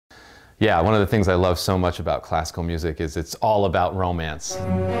Yeah, one of the things I love so much about classical music is it's all about romance.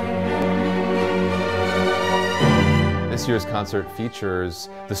 This year's concert features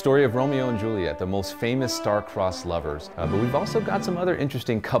the story of Romeo and Juliet, the most famous star-crossed lovers. But we've also got some other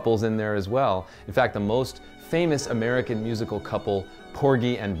interesting couples in there as well. In fact, the most famous American musical couple,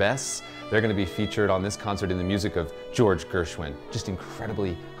 Porgy and Bess, they're going to be featured on this concert in the music of George Gershwin. Just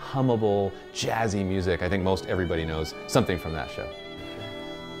incredibly hummable, jazzy music. I think most everybody knows something from that show.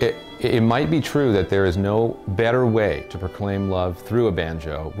 It might be true that there is no better way to proclaim love through a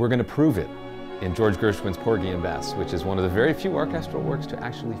banjo. We're going to prove it in George Gershwin's Porgy and Bess, which is one of the very few orchestral works to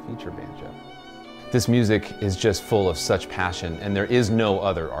actually feature banjo. This music is just full of such passion, and there is no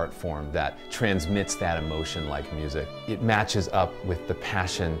other art form that transmits that emotion like music. It matches up with the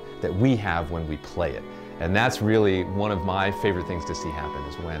passion that we have when we play it. And that's really one of my favorite things to see happen,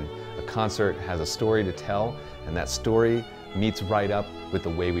 is when a concert has a story to tell, and that story meets right up with the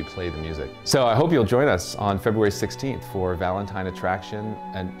way we play the music. So I hope you'll join us on February 16th for Valentine Attraction,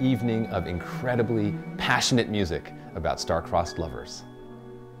 an evening of incredibly passionate music about star-crossed lovers.